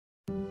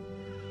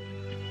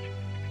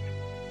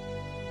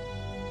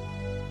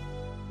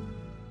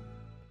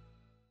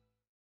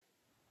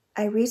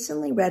I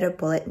recently read a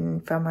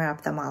bulletin from our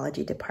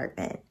ophthalmology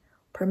department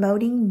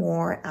promoting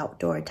more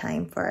outdoor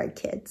time for our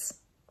kids.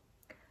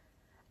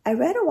 I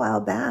read a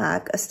while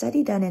back a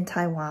study done in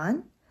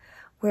Taiwan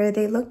where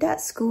they looked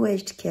at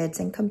school-aged kids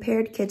and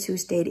compared kids who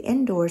stayed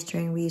indoors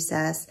during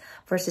recess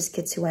versus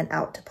kids who went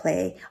out to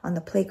play on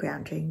the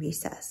playground during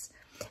recess.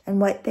 And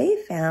what they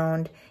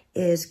found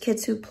is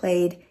kids who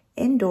played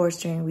indoors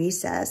during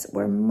recess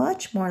were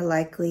much more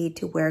likely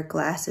to wear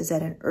glasses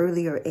at an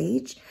earlier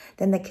age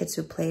than the kids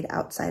who played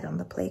outside on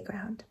the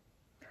playground.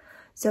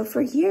 So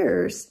for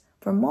years,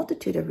 for a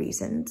multitude of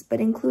reasons,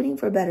 but including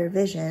for better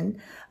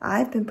vision,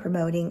 I've been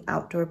promoting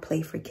outdoor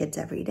play for kids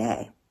every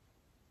day.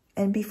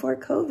 And before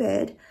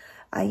COVID,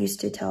 I used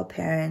to tell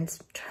parents,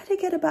 try to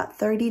get about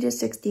 30 to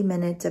 60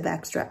 minutes of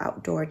extra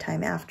outdoor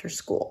time after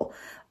school.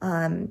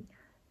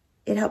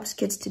 It helps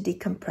kids to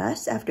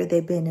decompress after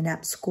they've been in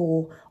at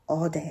school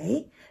all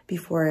day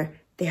before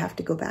they have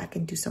to go back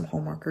and do some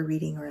homework or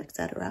reading or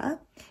etc.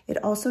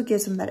 It also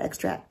gives them that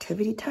extra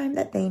activity time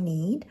that they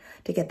need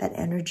to get that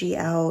energy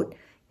out.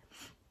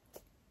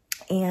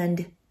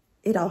 And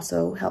it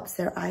also helps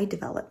their eye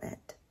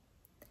development.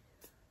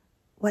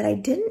 What I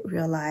didn't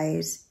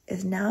realize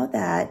is now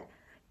that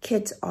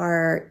kids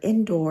are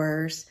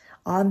indoors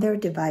on their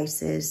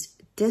devices,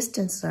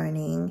 distance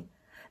learning,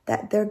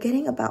 that they're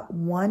getting about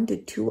 1 to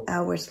 2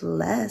 hours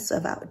less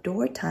of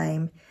outdoor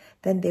time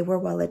than they were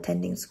while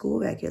attending school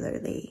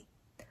regularly.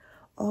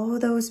 All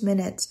those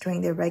minutes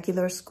during their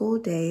regular school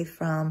day,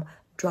 from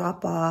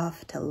drop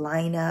off to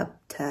line up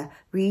to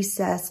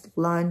recess,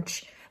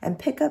 lunch, and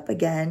pick up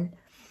again,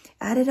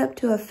 added up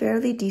to a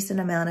fairly decent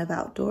amount of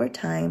outdoor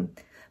time,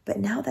 but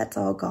now that's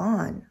all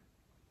gone.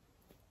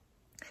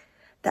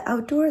 The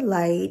outdoor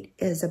light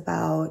is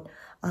about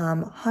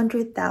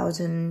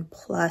 100,000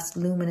 plus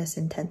luminous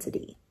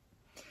intensity.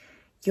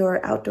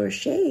 Your outdoor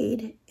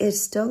shade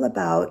is still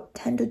about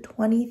 10 to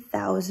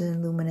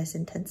 20,000 luminous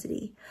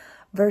intensity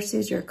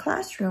versus your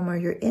classroom or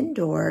your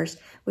indoors,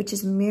 which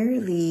is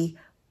merely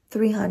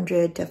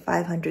 300 to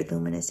 500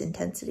 luminous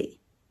intensity.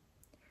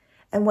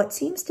 And what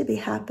seems to be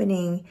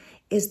happening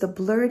is the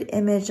blurred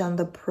image on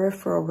the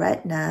peripheral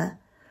retina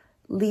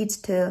leads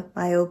to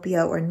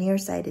myopia or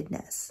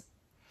nearsightedness.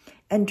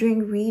 And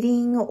during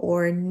reading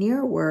or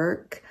near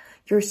work,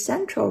 your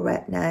central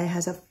retina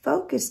has a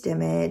focused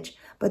image,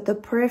 but the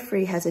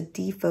periphery has a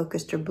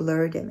defocused or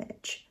blurred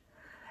image.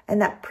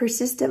 And that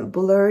persistent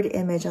blurred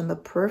image on the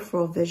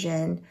peripheral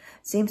vision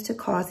seems to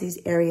cause these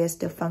areas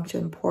to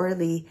function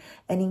poorly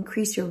and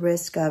increase your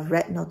risk of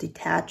retinal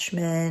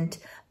detachment,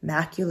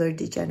 macular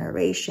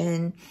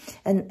degeneration,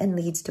 and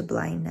leads to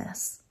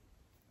blindness.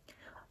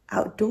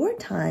 Outdoor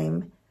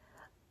time,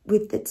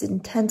 with its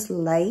intense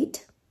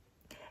light,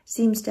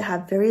 seems to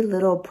have very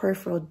little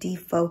peripheral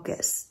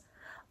defocus.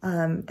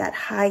 That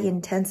high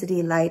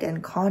intensity light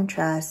and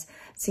contrast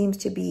seems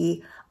to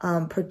be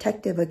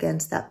protective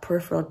against that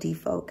peripheral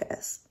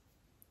defocus.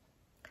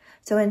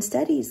 So in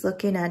studies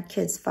looking at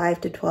kids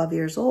 5 to 12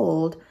 years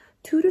old,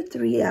 2 to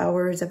 3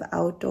 hours of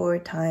outdoor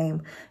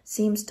time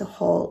seems to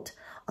halt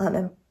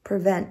and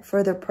prevent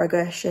further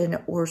progression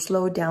or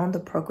slow down the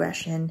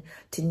progression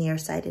to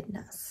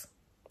nearsightedness.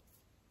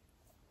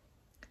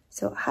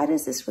 So how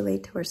does this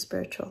relate to our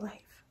spiritual life?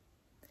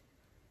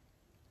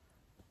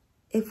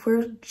 If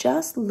we're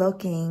just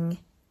looking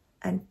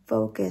and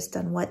focused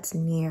on what's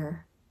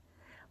near,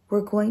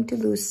 we're going to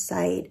lose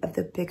sight of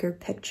the bigger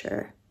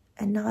picture.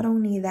 And not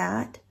only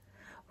that,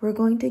 we're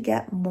going to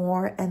get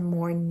more and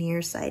more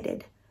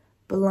nearsighted,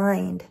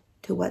 blind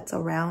to what's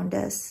around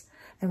us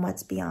and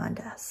what's beyond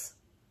us.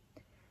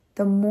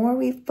 The more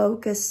we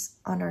focus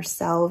on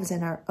ourselves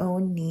and our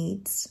own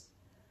needs,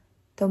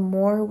 the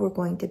more we're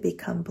going to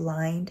become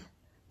blind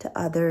to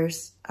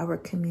others, our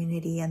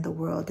community, and the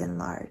world in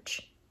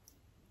large.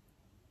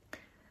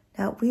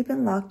 Now, we've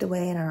been locked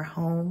away in our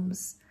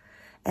homes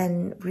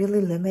and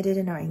really limited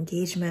in our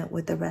engagement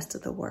with the rest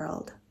of the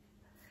world.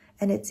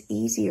 And it's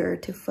easier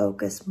to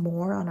focus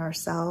more on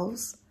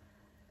ourselves.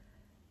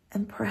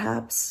 And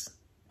perhaps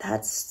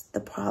that's the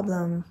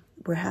problem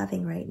we're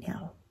having right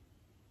now.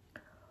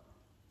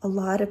 A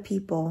lot of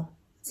people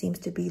seem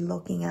to be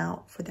looking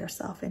out for their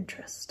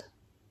self-interest.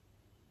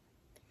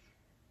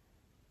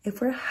 If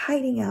we're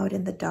hiding out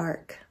in the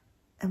dark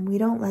and we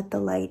don't let the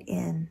light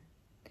in,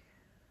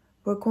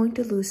 we're going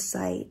to lose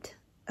sight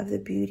of the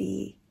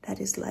beauty that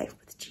is life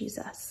with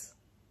Jesus.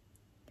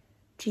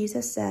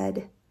 Jesus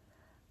said,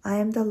 I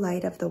am the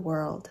light of the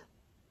world.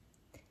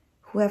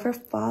 Whoever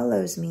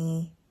follows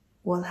me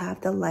will have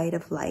the light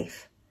of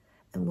life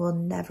and will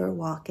never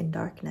walk in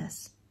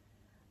darkness.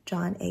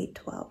 John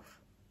 8:12.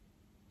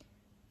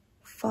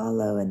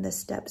 Follow in the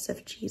steps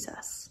of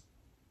Jesus,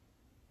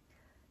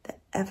 the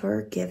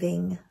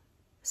ever-giving,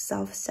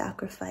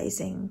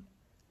 self-sacrificing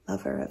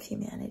lover of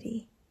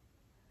humanity.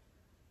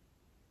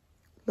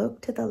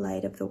 Look to the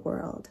light of the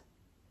world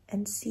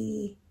and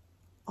see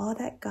all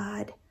that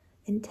God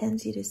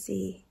intends you to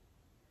see.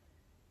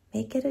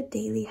 Make it a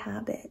daily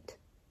habit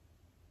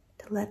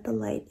to let the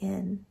light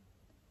in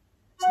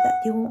so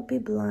that you won't be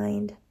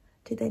blind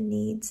to the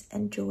needs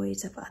and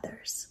joys of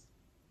others.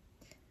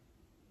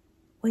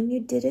 When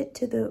you did it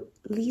to the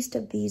least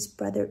of these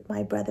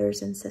my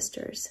brothers and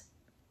sisters,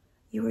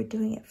 you were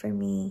doing it for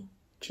me,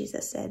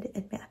 Jesus said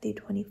in Matthew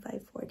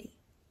 25:40.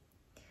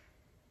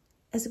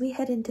 As we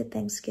head into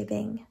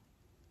Thanksgiving,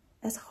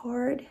 as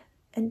hard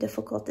and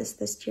difficult as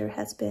this year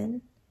has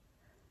been,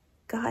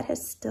 God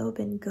has still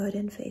been good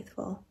and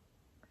faithful.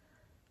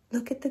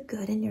 Look at the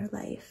good in your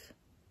life.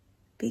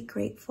 Be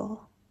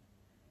grateful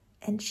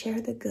and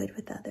share the good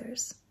with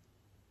others.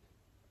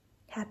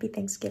 Happy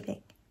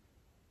Thanksgiving.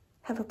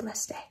 Have a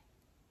blessed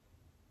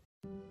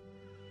day.